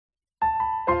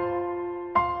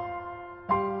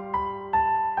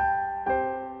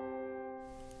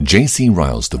J.C.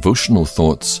 Ryle's Devotional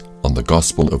Thoughts on the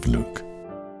Gospel of Luke.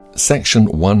 Section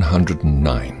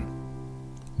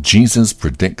 109. Jesus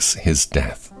predicts his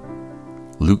death.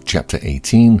 Luke chapter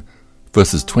 18,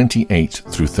 verses 28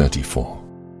 through 34.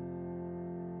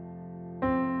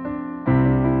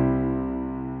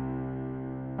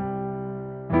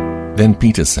 Then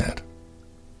Peter said,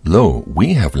 Lo,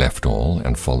 we have left all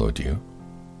and followed you.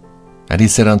 And he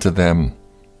said unto them,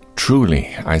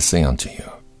 Truly I say unto you,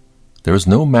 there is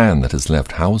no man that has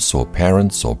left house or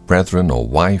parents or brethren or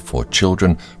wife or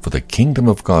children for the kingdom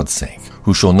of God's sake,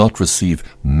 who shall not receive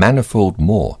manifold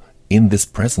more in this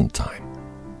present time,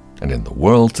 and in the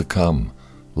world to come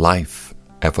life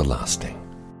everlasting.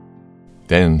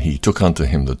 Then he took unto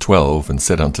him the 12, and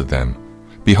said unto them,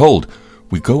 Behold,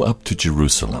 we go up to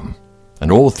Jerusalem,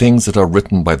 and all things that are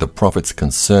written by the prophets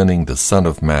concerning the Son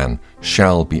of Man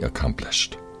shall be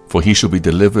accomplished. For he shall be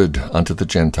delivered unto the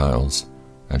Gentiles,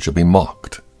 and shall be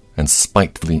mocked, and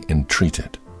spitefully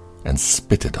entreated, and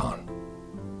spitted on.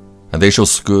 And they shall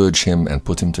scourge him, and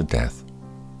put him to death.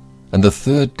 And the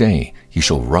third day he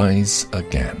shall rise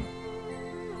again.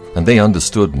 And they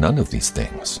understood none of these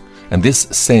things, and this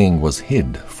saying was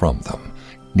hid from them,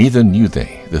 neither knew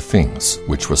they the things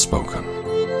which were spoken.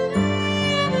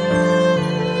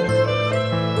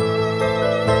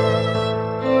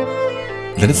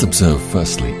 Let us observe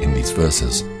firstly in these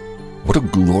verses what a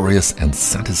glorious and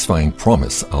satisfying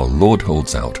promise our Lord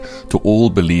holds out to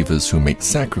all believers who make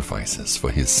sacrifices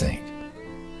for his sake.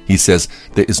 He says,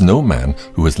 there is no man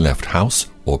who has left house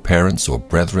or parents or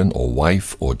brethren or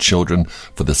wife or children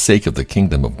for the sake of the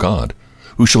kingdom of God,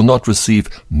 who shall not receive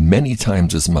many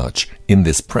times as much in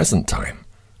this present time,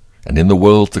 and in the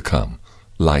world to come,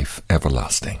 life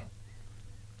everlasting.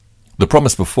 The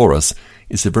promise before us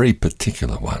is a very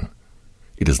particular one.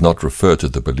 It does not refer to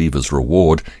the believer's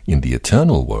reward in the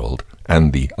eternal world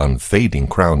and the unfading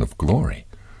crown of glory.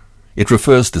 It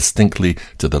refers distinctly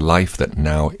to the life that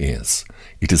now is.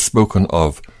 It is spoken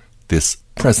of this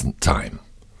present time.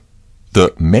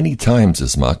 The many times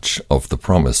as much of the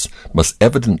promise must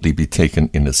evidently be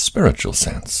taken in a spiritual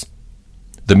sense.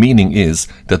 The meaning is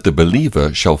that the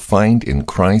believer shall find in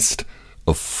Christ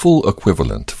a full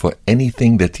equivalent for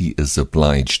anything that he is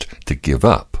obliged to give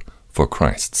up for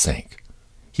Christ's sake.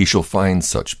 He shall find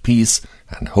such peace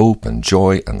and hope and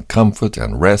joy and comfort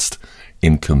and rest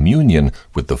in communion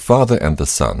with the Father and the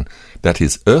Son, that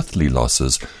his earthly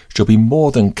losses shall be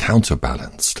more than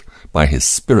counterbalanced by his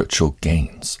spiritual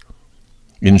gains.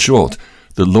 In short,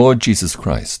 the Lord Jesus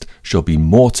Christ shall be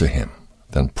more to him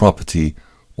than property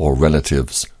or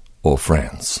relatives or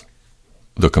friends.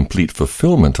 The complete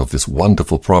fulfillment of this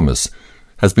wonderful promise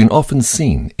has been often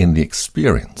seen in the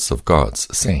experience of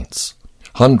God's saints.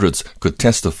 Hundreds could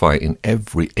testify in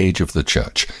every age of the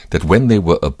church that when they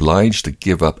were obliged to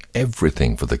give up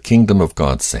everything for the kingdom of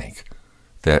God's sake,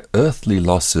 their earthly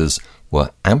losses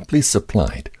were amply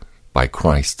supplied by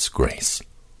Christ's grace.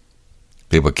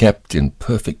 They were kept in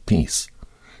perfect peace,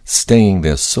 staying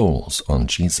their souls on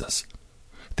Jesus.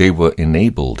 They were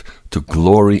enabled to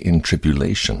glory in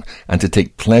tribulation and to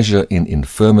take pleasure in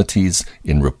infirmities,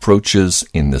 in reproaches,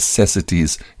 in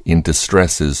necessities, in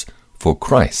distresses, for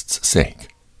Christ's sake.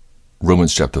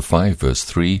 Romans chapter 5 verse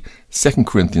 3, 2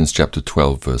 Corinthians chapter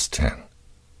 12 verse 10.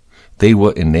 They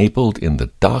were enabled in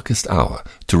the darkest hour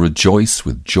to rejoice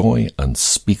with joy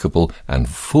unspeakable and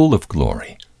full of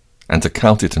glory, and to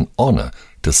count it an honor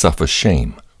to suffer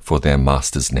shame for their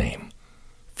Master's name.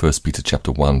 1 Peter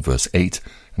chapter 1 verse 8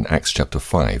 and Acts chapter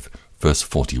 5 verse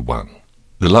 41.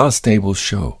 The last day will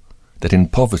show that in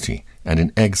poverty and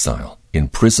in exile, in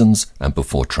prisons and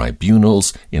before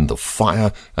tribunals, in the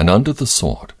fire and under the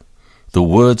sword, the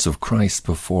words of Christ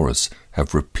before us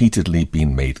have repeatedly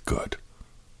been made good.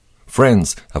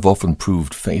 Friends have often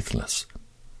proved faithless.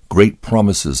 Great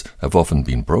promises have often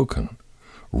been broken.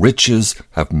 Riches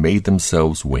have made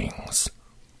themselves wings.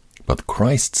 But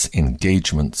Christ's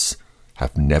engagements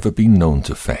have never been known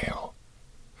to fail.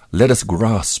 Let us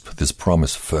grasp this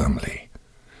promise firmly.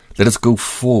 Let us go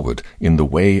forward in the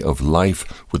way of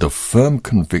life with a firm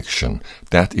conviction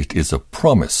that it is a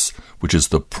promise which is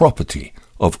the property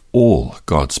of all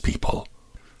God's people.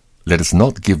 Let us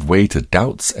not give way to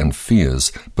doubts and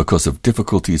fears because of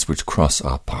difficulties which cross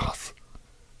our path.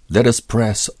 Let us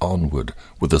press onward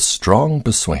with a strong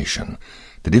persuasion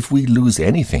that if we lose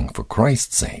anything for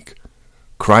Christ's sake,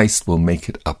 Christ will make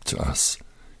it up to us,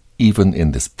 even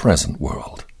in this present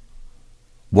world.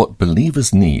 What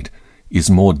believers need is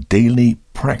more daily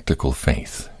practical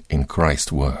faith in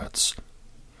Christ's words.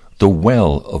 The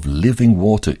well of living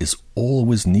water is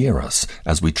always near us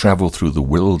as we travel through the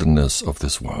wilderness of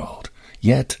this world.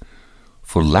 Yet,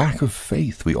 For lack of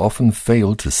faith, we often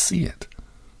fail to see it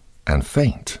and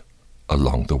faint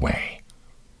along the way.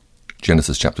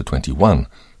 Genesis chapter 21,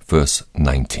 verse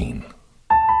 19.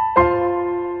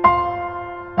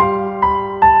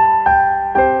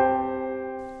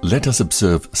 Let us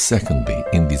observe, secondly,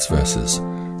 in these verses,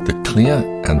 the clear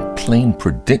and plain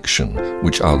prediction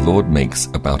which our Lord makes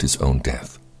about his own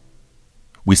death.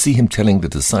 We see him telling the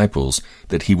disciples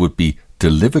that he would be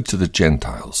delivered to the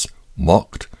Gentiles,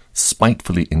 mocked,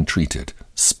 spitefully entreated,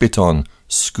 spit on,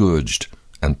 scourged,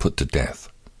 and put to death.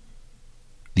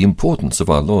 The importance of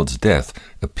our Lord's death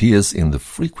appears in the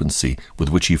frequency with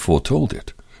which he foretold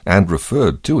it and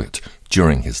referred to it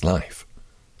during his life.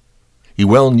 He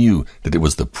well knew that it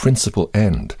was the principal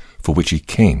end for which he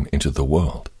came into the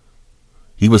world.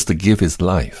 He was to give his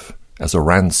life as a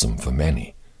ransom for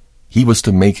many. He was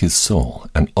to make his soul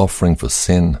an offering for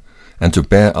sin and to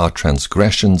bear our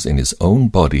transgressions in his own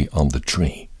body on the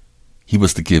tree. He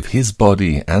was to give his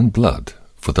body and blood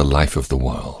for the life of the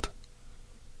world.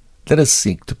 Let us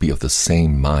seek to be of the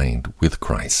same mind with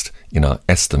Christ in our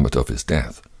estimate of his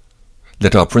death.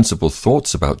 Let our principal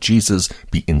thoughts about Jesus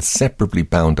be inseparably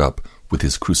bound up with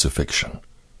his crucifixion.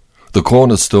 The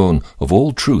cornerstone of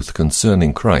all truth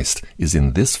concerning Christ is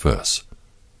in this verse.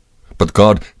 But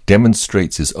God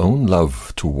demonstrates his own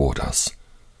love toward us,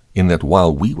 in that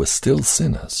while we were still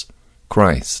sinners,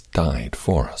 Christ died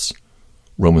for us.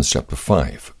 Romans chapter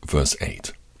 5, verse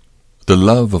 8. The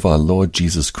love of our Lord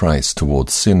Jesus Christ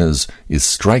towards sinners is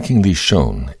strikingly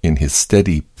shown in his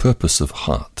steady purpose of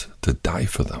heart to die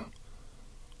for them.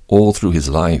 All through his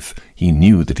life, he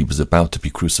knew that he was about to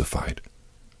be crucified.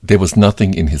 There was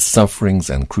nothing in his sufferings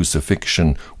and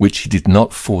crucifixion which he did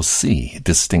not foresee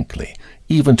distinctly,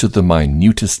 even to the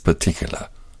minutest particular,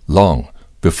 long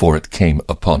before it came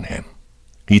upon him.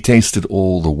 He tasted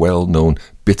all the well-known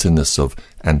bitterness of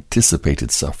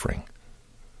anticipated suffering.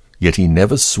 Yet he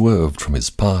never swerved from his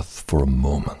path for a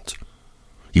moment.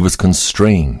 He was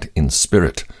constrained in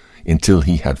spirit until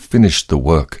he had finished the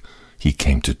work he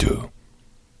came to do.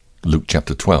 Luke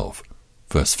chapter 12,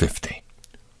 verse 50.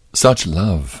 Such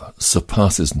love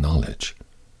surpasses knowledge.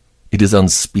 It is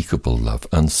unspeakable love,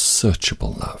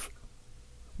 unsearchable love.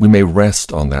 We may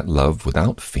rest on that love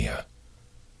without fear.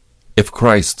 If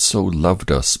Christ so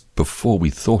loved us before we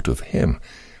thought of him,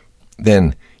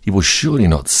 then he will surely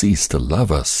not cease to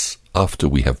love us after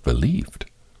we have believed.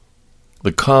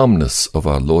 The calmness of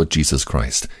our Lord Jesus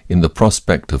Christ in the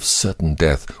prospect of certain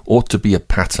death ought to be a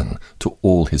pattern to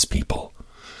all his people.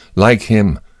 Like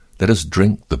him, let us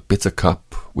drink the bitter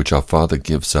cup which our Father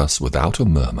gives us without a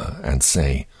murmur, and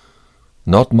say,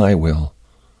 "Not my will,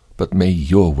 but may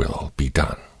your will be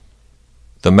done."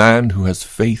 The man who has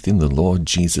faith in the Lord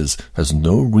Jesus has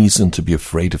no reason to be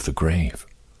afraid of the grave.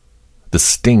 The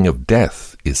sting of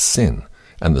death is sin,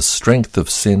 and the strength of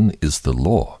sin is the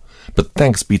law. But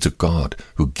thanks be to God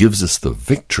who gives us the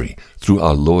victory through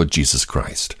our Lord Jesus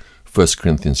Christ. 1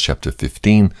 Corinthians chapter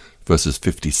 15, verses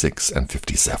 56 and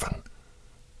 57.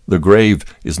 The grave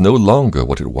is no longer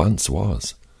what it once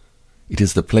was. It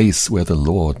is the place where the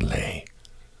Lord lay.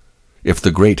 If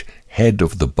the great head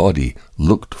of the body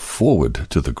looked forward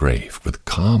to the grave with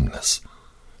calmness,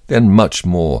 then much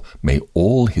more may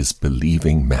all his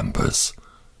believing members.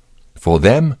 For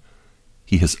them,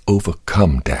 he has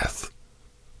overcome death.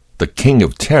 The king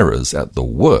of terrors at the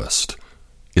worst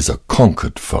is a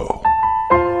conquered foe.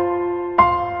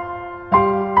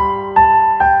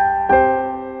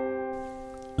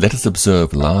 Let us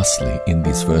observe lastly in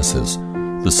these verses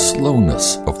the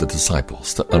slowness of the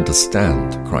disciples to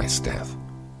understand Christ's death.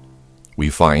 We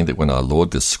find that when our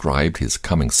Lord described his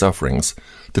coming sufferings,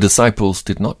 the disciples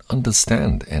did not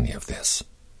understand any of this.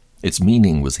 Its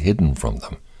meaning was hidden from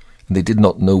them, and they did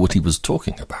not know what he was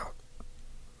talking about.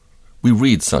 We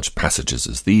read such passages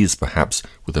as these perhaps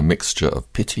with a mixture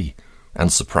of pity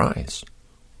and surprise.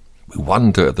 We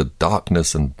wonder at the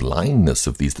darkness and blindness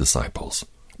of these disciples.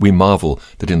 We marvel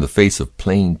that in the face of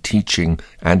plain teaching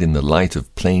and in the light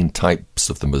of plain types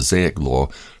of the Mosaic law,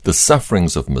 the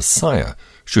sufferings of Messiah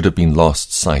should have been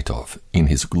lost sight of in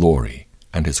his glory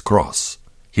and his cross,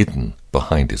 hidden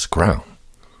behind his crown.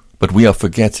 But we are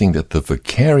forgetting that the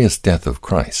vicarious death of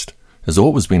Christ has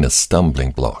always been a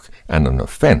stumbling block and an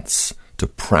offense to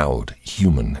proud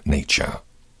human nature.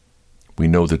 We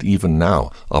know that even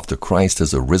now, after Christ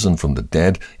has arisen from the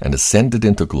dead and ascended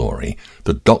into glory,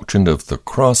 the doctrine of the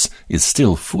cross is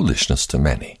still foolishness to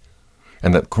many,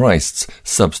 and that Christ's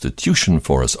substitution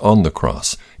for us on the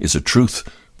cross is a truth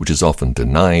which is often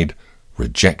denied,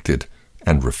 rejected,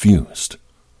 and refused.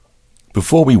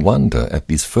 Before we wonder at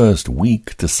these first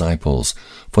weak disciples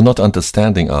for not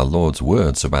understanding our Lord's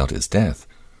words about his death,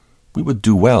 we would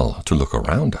do well to look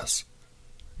around us.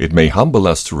 It may humble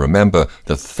us to remember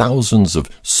that thousands of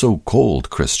so-called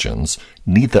Christians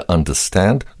neither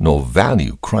understand nor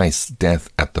value Christ's death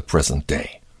at the present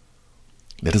day.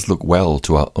 Let us look well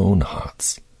to our own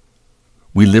hearts.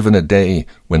 We live in a day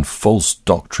when false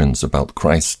doctrines about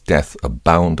Christ's death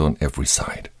abound on every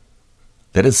side.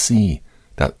 Let us see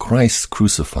that Christ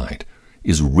crucified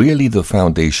is really the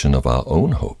foundation of our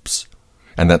own hopes,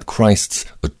 and that Christ's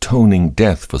atoning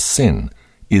death for sin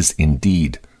is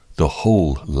indeed the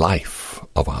whole life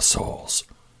of our souls.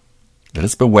 Let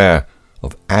us beware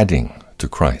of adding to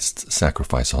Christ's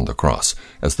sacrifice on the cross,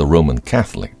 as the Roman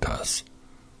Catholic does.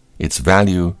 Its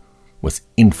value was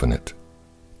infinite.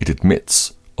 It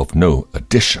admits of no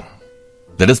addition.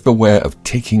 Let us beware of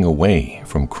taking away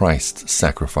from Christ's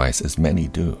sacrifice, as many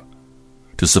do.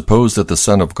 To suppose that the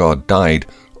Son of God died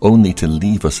only to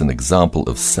leave us an example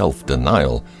of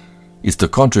self-denial is to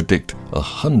contradict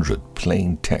 100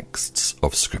 plain texts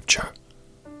of Scripture.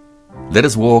 Let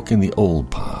us walk in the old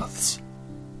paths.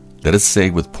 Let us say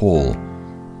with Paul,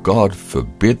 God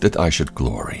forbid that I should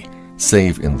glory,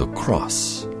 save in the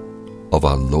cross of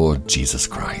our Lord Jesus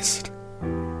Christ.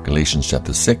 Galatians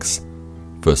chapter 6,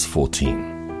 verse 14.